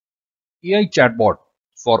AI chatbot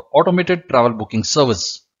for automated travel booking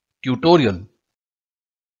service tutorial.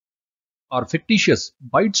 Our fictitious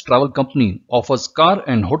Bytes travel company offers car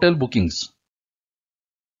and hotel bookings,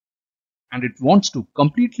 and it wants to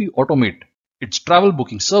completely automate its travel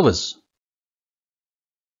booking service,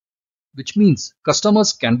 which means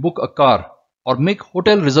customers can book a car or make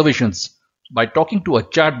hotel reservations by talking to a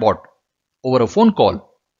chatbot over a phone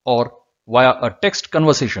call or via a text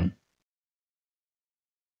conversation.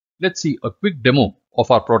 Let's see a quick demo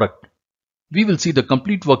of our product. We will see the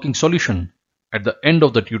complete working solution at the end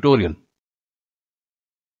of the tutorial.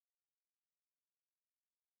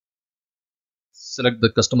 Select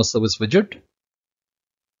the customer service widget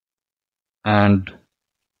and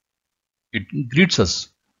it greets us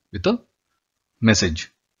with a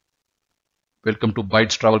message. Welcome to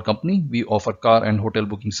Bytes Travel Company. We offer car and hotel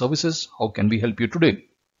booking services. How can we help you today?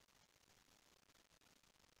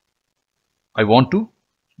 I want to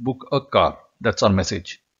book a car. That's our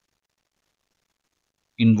message.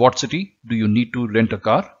 In what city do you need to rent a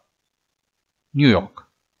car? New York.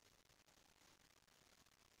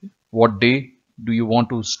 What day do you want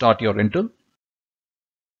to start your rental?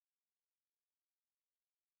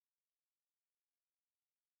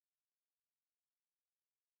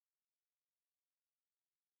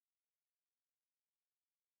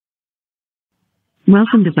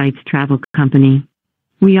 Welcome to Bytes Travel Company.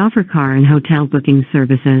 We offer car and hotel booking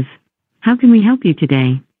services. How can we help you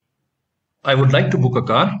today? I would like to book a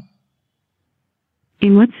car.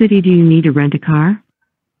 In what city do you need to rent a car?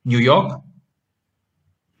 New York.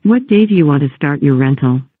 What day do you want to start your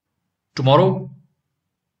rental? Tomorrow.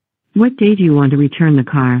 What day do you want to return the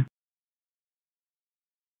car?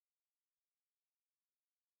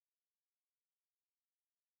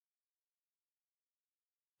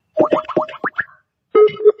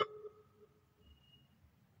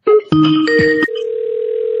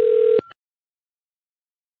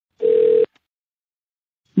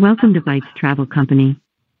 Welcome to Bytes Travel Company.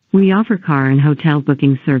 We offer car and hotel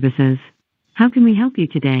booking services. How can we help you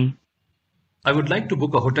today? I would like to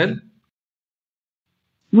book a hotel.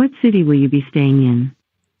 What city will you be staying in?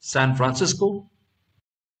 San Francisco.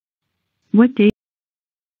 What day?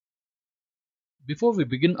 Before we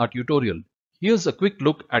begin our tutorial, here's a quick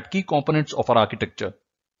look at key components of our architecture.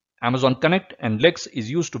 Amazon Connect and Lex is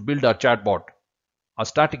used to build our chatbot. Our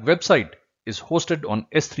static website is hosted on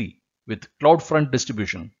S3 with CloudFront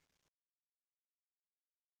distribution.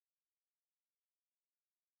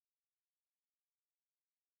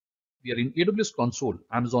 We are in AWS console,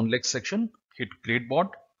 Amazon Lex section, hit create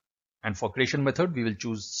bot, and for creation method we will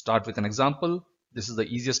choose start with an example. This is the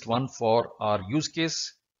easiest one for our use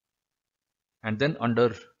case, and then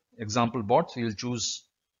under example bots we will choose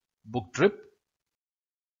book trip,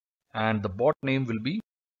 and the bot name will be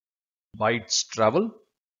Bytes Travel.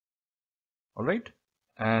 Alright,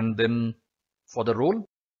 and then for the role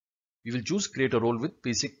we will choose create a role with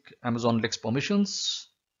basic Amazon Lex permissions.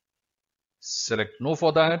 Select no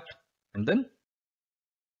for that and then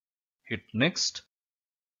hit next.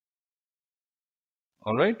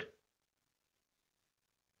 Alright,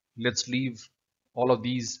 let's leave all of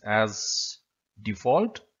these as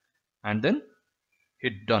default and then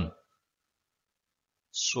hit done.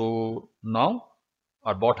 So now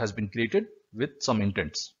our bot has been created with some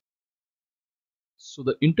intents. So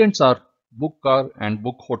the intents are book car and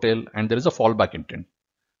book hotel, and there is a fallback intent.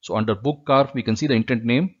 So under book car we can see the intent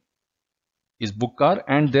name is book car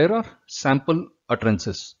and there are sample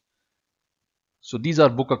utterances. So these are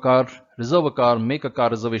book a car, reserve a car, make a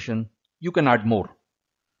car reservation. You can add more.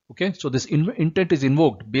 Okay, so this intent is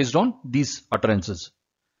invoked based on these utterances.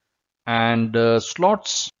 And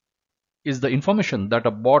slots is the information that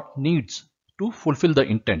a bot needs to fulfill the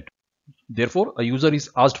intent. Therefore, a user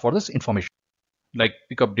is asked for this information like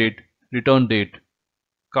pickup date, return date,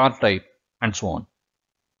 car type, and so on.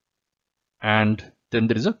 And then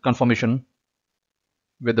there is a confirmation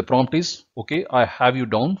where the prompt is, okay, I have you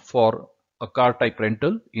down for a car type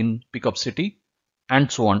rental in pickup city,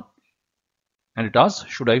 and so on. And it asks,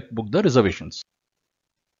 should I book the reservations?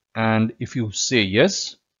 And if you say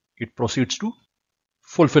yes, it proceeds to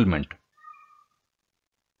fulfillment.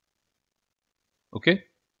 Okay.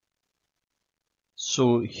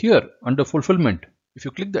 So here under fulfillment, if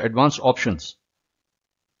you click the advanced options,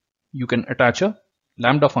 you can attach a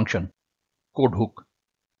Lambda function code hook,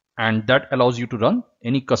 and that allows you to run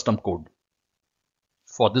any custom code.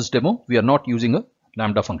 For this demo, we are not using a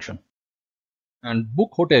Lambda function. And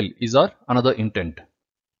book hotel is our another intent.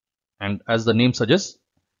 And as the name suggests,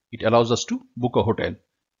 it allows us to book a hotel.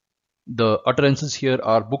 The utterances here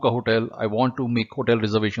are book a hotel, I want to make hotel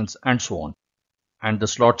reservations, and so on. And the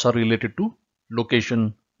slots are related to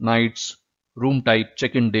location, nights, room type,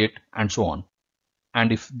 check-in date, and so on.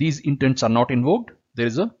 And if these intents are not invoked, there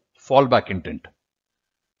is a fallback intent,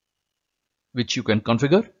 which you can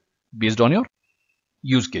configure based on your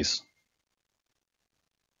use case.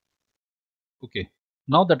 Okay,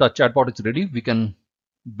 now that our chatbot is ready, we can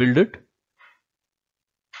build it.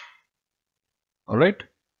 All right,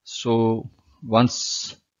 so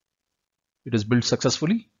once it is built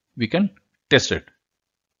successfully, we can test it.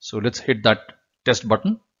 So let's hit that test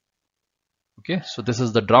button. Okay, so this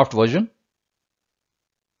is the draft version,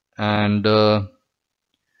 and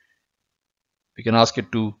we can ask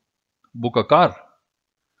it to book a car.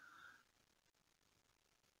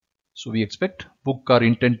 So we expect book car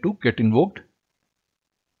intent to get invoked,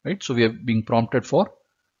 right? So we are being prompted for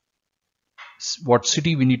what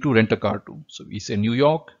city we need to rent a car to. So we say New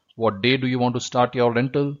York. What day do you want to start your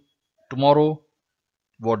rental? Tomorrow.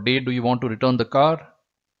 What day do you want to return the car?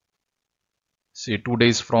 Say 2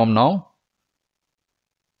 days from now.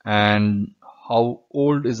 And how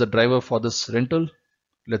old is the driver for this rental?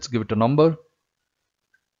 Let's give it a number,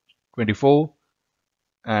 24.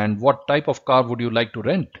 And what type of car would you like to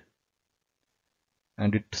rent?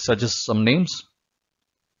 And it suggests some names.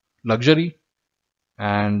 Luxury.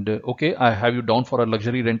 And okay, I have you down for a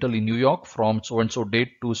luxury rental in New York from so and so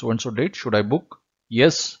date to so and so date. Should I book?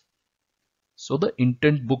 Yes. So the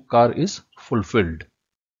intent book car is fulfilled.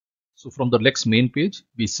 So from the Lex main page,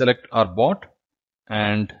 we select our bot,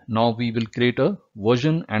 and now we will create a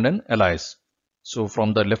version and an alias. So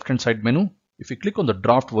from the left hand side menu, if we click on the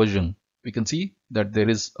draft version, we can see that there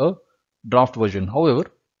is a draft version. However,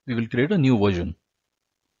 we will create a new version.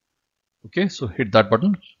 Okay, so hit that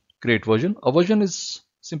button, create version. A version is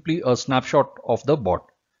simply a snapshot of the bot.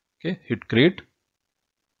 Okay, hit create,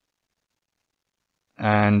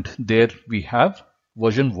 and there we have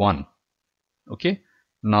version 1. Okay,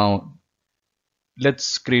 now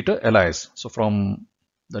let's create a alias. So from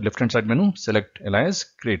the left hand side menu, select alias,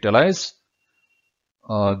 create alias,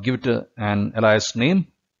 give it an alias name.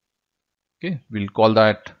 Okay, we'll call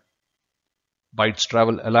that bytes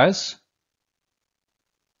travel alias.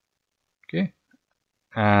 Okay,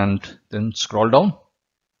 and then scroll down.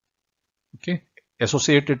 Okay,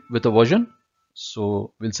 associate it with a version.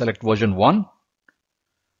 So we'll select version 1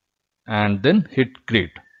 and then hit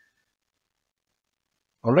create.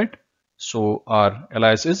 All right, so our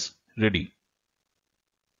alias is ready.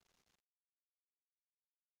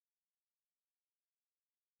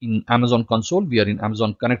 In Amazon console, we are in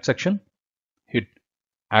Amazon Connect section. Hit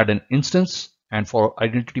add an instance, and for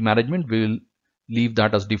identity management, we will leave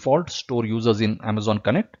that as default, store users in Amazon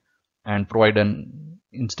Connect, and provide an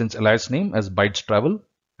instance alias name as bytes travel,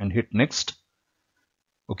 and hit next.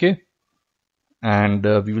 Okay, and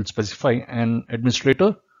we will specify an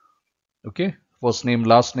administrator. Okay, first name,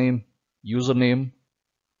 last name, username,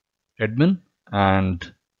 admin,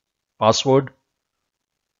 and password,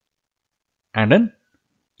 and an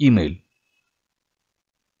email.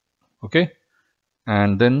 Okay,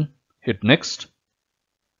 and then hit next.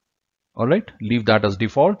 All right, leave that as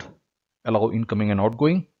default, allow incoming and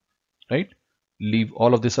outgoing, right? Leave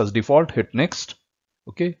all of this as default, hit next.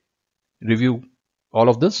 Okay, review all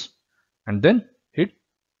of this and then hit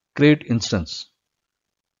create instance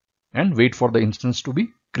and wait for the instance to be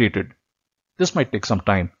created. This might take some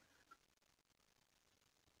time.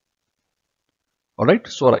 All right,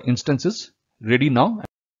 so our instance is ready now.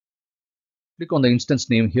 Click on the instance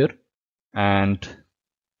name here, and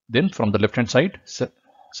then from the left hand side,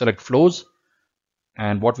 select flows,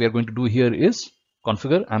 and what we are going to do here is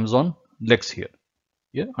configure Amazon Lex here.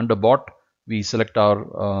 Yeah, under bot we select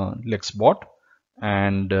our Lex bot,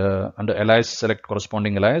 and under alias select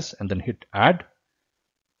corresponding alias and then hit add.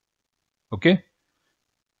 Okay,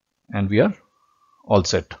 and we are all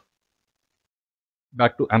set.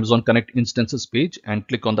 Back to Amazon Connect instances page and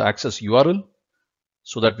click on the access URL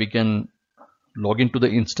so that we can log into the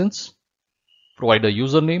instance, provide a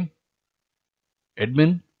username,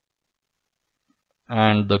 admin,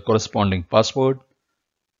 and the corresponding password.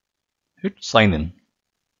 Hit sign in.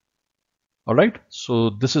 All right,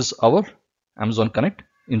 so this is our Amazon Connect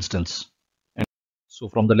instance. And so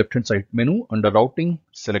from the left hand side menu, under routing,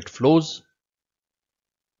 select flows.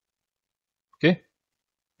 Okay,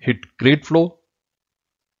 hit create flow,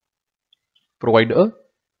 provide a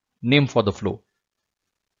name for the flow.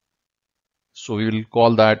 So we will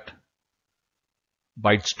call that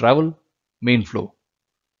bytes travel main flow.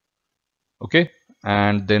 Okay,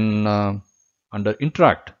 and then under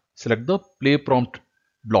interact, select the play prompt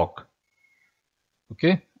block.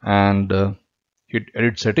 Okay, and hit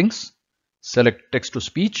edit settings, select text to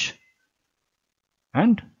speech,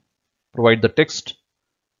 and provide the text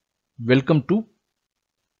welcome to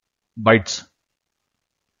Bytes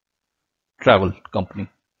Travel Company.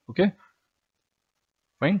 Okay,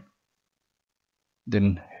 fine.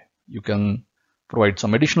 Then you can provide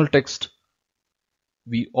some additional text.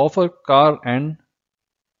 We offer car and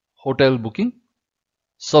hotel booking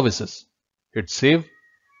services. Hit save.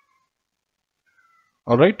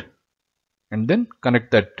 All right, and then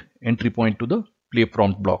connect that entry point to the play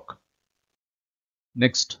prompt block.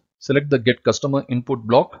 Next, select the get customer input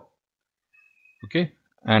block. Okay,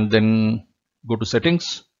 and then go to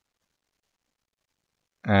settings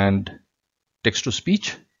and text to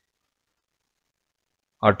speech.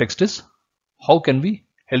 Our text is, how can we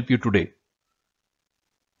help you today?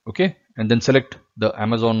 Okay, and then select the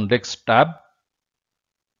Amazon Lex tab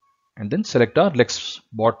and then select our Lex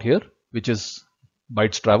bot here, which is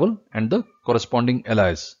Bytes Travel, and the corresponding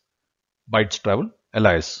alias, Bytes Travel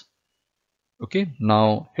alias. Okay,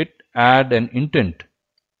 now hit add an intent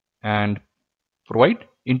and provide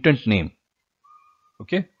intent name.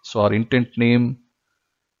 Okay, so our intent name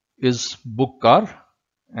is book car,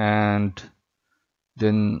 and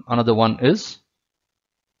then another one is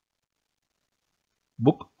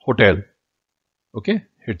book hotel. Okay,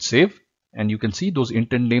 hit save, and you can see those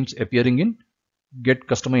intent names appearing in get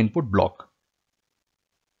customer input block.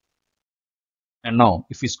 And now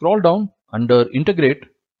if we scroll down under integrate,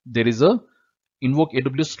 there is a invoke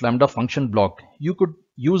AWS Lambda function block. You could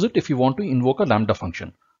use it if you want to invoke a Lambda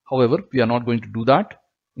function. However, we are not going to do that.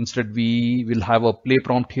 Instead, we will have a play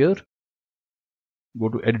prompt here. Go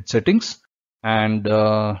to edit settings and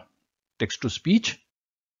text to speech.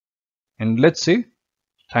 And let's say,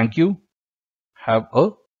 thank you, have a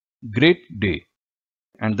great day.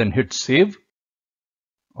 And then hit save.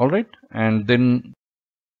 All right. And then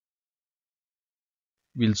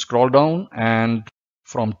we'll scroll down, and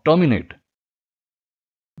from terminate,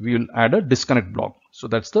 we will add a disconnect block. So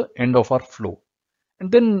that's the end of our flow.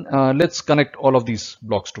 And then let's connect all of these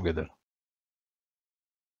blocks together.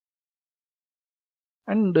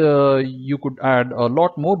 And you could add a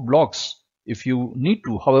lot more blocks if you need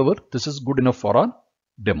to. However, this is good enough for our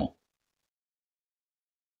demo.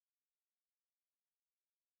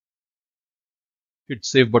 Hit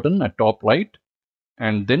save button at top right,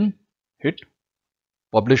 and then hit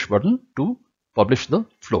publish button to publish the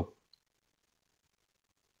flow.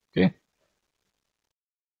 Okay.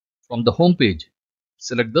 From the home page,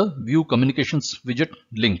 select the view communications widget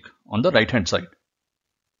link on the right hand side.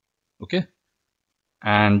 Okay.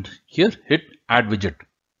 And here hit add widget.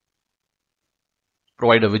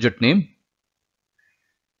 Provide a widget name,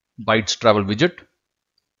 Bytes Travel widget,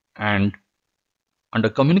 and under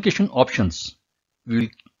communication options, we will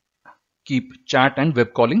keep chat and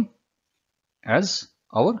web calling as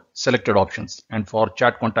our selected options. And for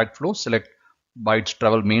chat contact flow, select Bytes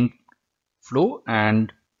Travel main flow,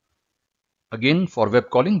 and again for web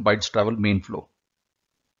calling, Bytes Travel main flow.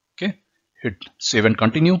 Okay, hit save and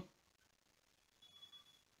continue.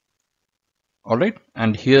 All right,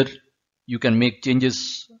 and here you can make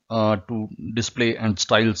changes to display and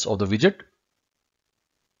styles of the widget.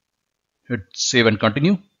 Hit save and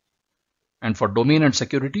continue. And for domain and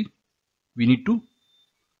security, we need to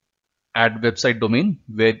add website domain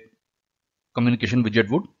where communication widget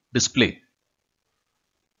would display.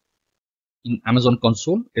 In Amazon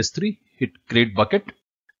console S3, hit create bucket,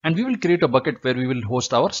 and we will create a bucket where we will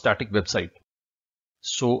host our static website.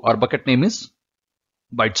 So our bucket name is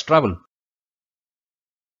Bytes Travel.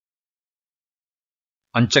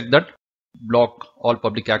 Uncheck that, block all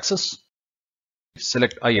public access,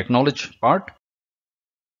 select I acknowledge part,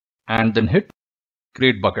 and then hit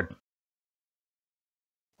create bucket.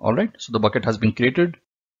 All right, so the bucket has been created.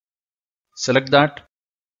 Select that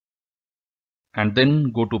and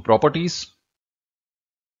then go to properties,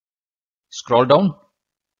 scroll down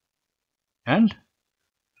and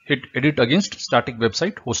hit edit against static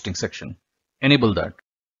website hosting section. Enable that.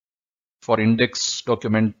 For index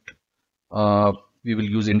document, we will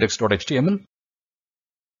use index.html,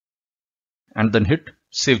 and then hit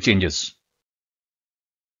save changes.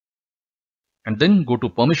 And then go to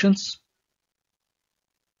permissions,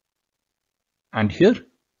 and here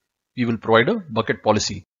we will provide a bucket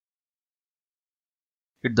policy.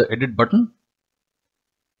 Hit the edit button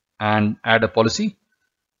and add a policy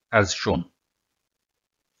as shown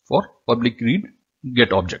for public read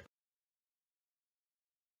get object.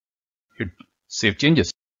 Hit save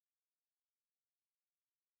changes.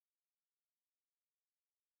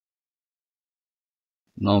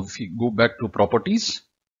 Now if we go back to properties,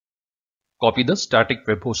 copy the static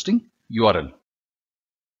web hosting URL.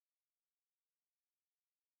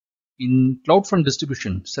 In CloudFront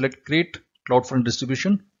distribution, select create CloudFront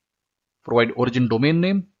distribution, provide origin domain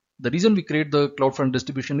name, The reason we create the CloudFront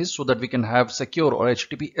distribution is so that we can have secure or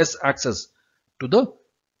HTTPS access to the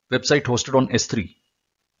website hosted on S3.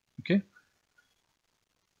 Okay.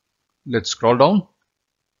 Let's scroll down.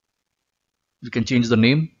 We can change the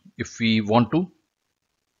name if we want to.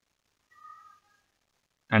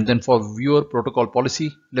 And then for viewer protocol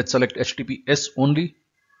policy, let's select HTTPS only.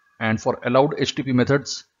 And for allowed HTTP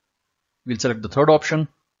methods, we'll select the third option.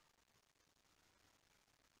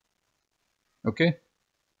 Okay.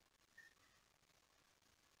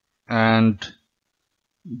 And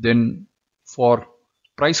then for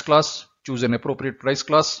price class, choose an appropriate price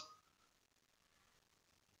class.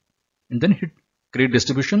 And then hit create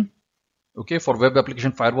distribution. Okay, for web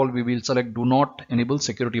application firewall, we will select do not enable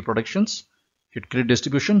security protections. Hit create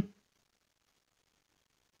distribution.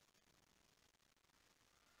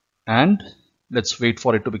 And let's wait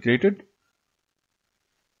for it to be created.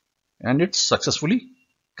 And it's successfully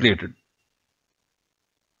created.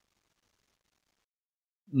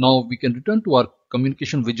 Now we can return to our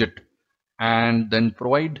communication widget and then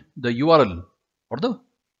provide the URL for the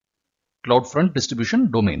CloudFront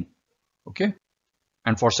distribution domain. Okay.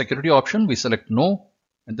 And for security option, we select no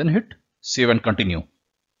and then hit save and continue.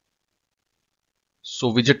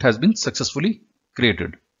 So widget has been successfully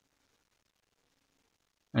created.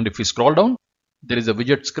 And if we scroll down, there is a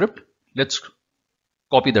widget script. Let's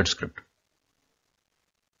copy that script.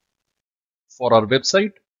 For our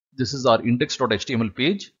website, this is our index.html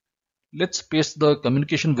page. Let's paste the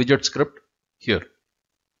communication widget script here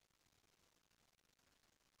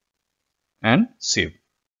and save.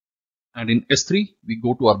 And in S3, we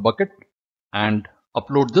go to our bucket and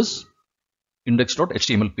upload this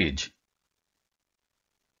index.html page.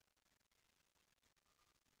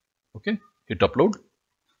 Okay, hit upload.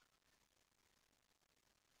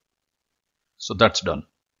 So that's done.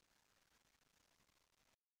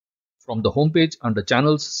 From the home page under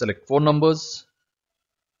channels, select phone numbers.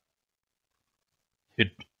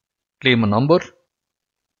 Hit claim a number.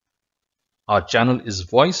 Our channel is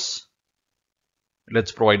voice.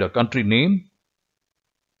 Let's provide a country name.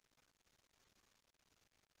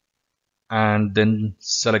 And then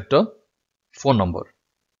select a phone number.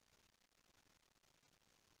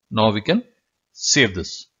 Now we can save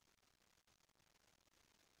this.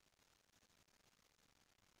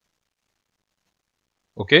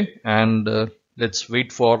 Okay, and let's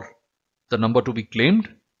wait for the number to be claimed.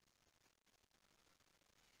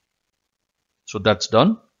 So that's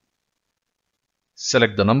done.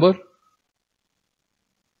 Select the number.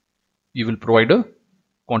 You will provide a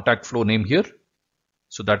contact flow name here.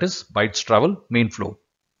 So that is Bytes Travel main flow.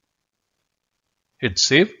 Hit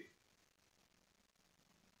save.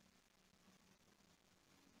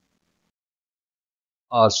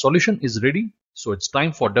 Our solution is ready. So it's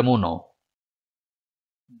time for demo now.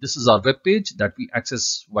 This is our web page that we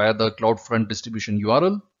access via the CloudFront distribution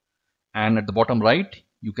URL. And at the bottom right,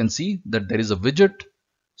 you can see that there is a widget.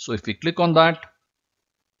 So if we click on that,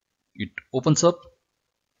 it opens up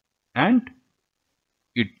and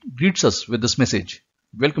it greets us with this message.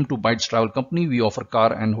 Welcome to Bytes Travel Company. We offer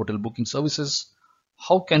car and hotel booking services.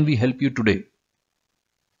 How can we help you today?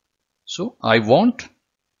 So I want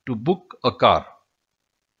to book a car.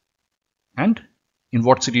 And in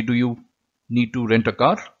what city do you need to rent a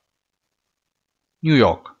car? New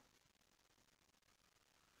York.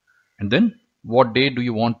 And then what day do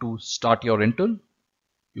you want to start your rental?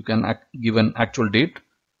 You can give an actual date.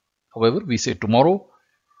 However, we say tomorrow.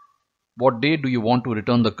 What day do you want to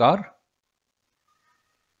return the car?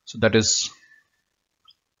 So that is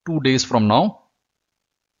 2 days from now.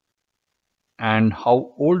 And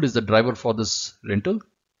how old is the driver for this rental?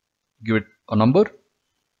 Give it a number.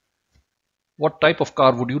 What type of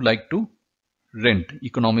car would you like to rent?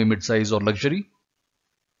 Economy, midsize, or luxury?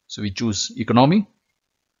 So we choose economy.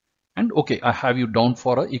 And okay, I have you down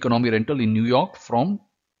for an economy rental in New York from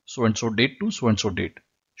so and so date to so and so date.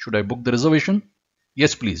 Should I book the reservation?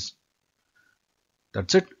 Yes, please.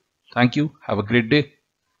 That's it. Thank you. Have a great day.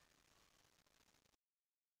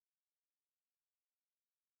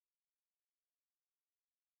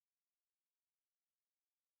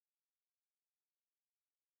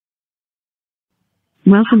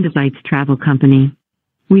 Welcome to Bytes Travel Company.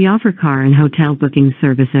 We offer car and hotel booking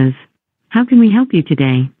services. How can we help you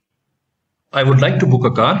today? I would like to book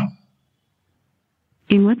a car.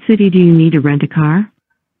 In what city do you need to rent a car?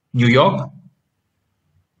 New York.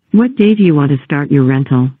 What day do you want to start your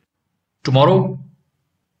rental? Tomorrow.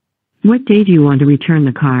 What day do you want to return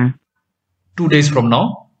the car? 2 days from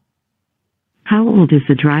now. How old is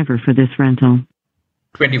the driver for this rental?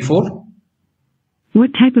 24.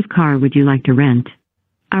 What type of car would you like to rent?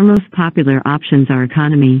 Our most popular options are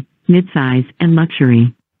economy, midsize, and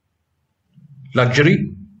luxury.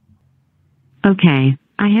 Luxury. Okay,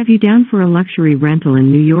 I have you down for a luxury rental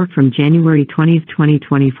in New York from January 20th,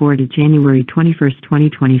 2024 to January 21st,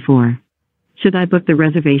 2024. Should I book the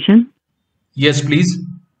reservation? Yes, please.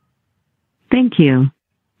 Thank you.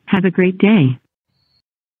 Have a great day.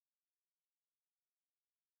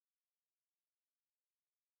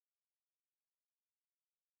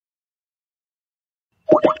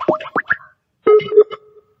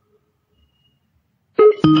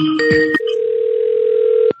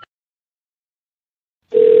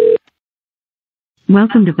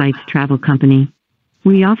 Welcome to Bytes Travel Company.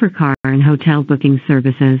 We offer car and hotel booking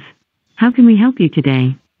services. How can we help you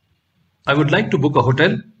today? I would like to book a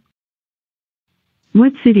hotel.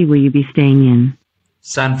 What city will you be staying in?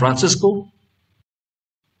 San Francisco.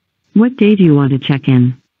 What day do you want to check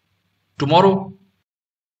in? Tomorrow.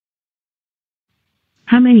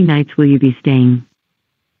 How many nights will you be staying?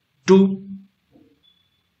 2.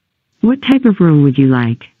 What type of room would you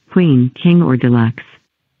like? Queen, king, or deluxe?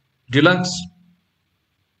 Deluxe.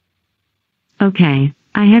 Okay,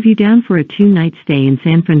 I have you down for a 2-night stay in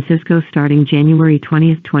San Francisco starting January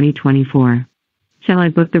 20th, 2024. Shall I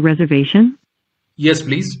book the reservation? Yes,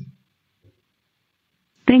 please.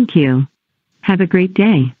 Thank you. Have a great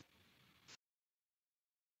day.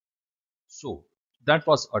 So that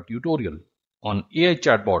was a tutorial on AI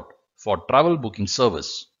chatbot for travel booking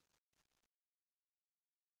service.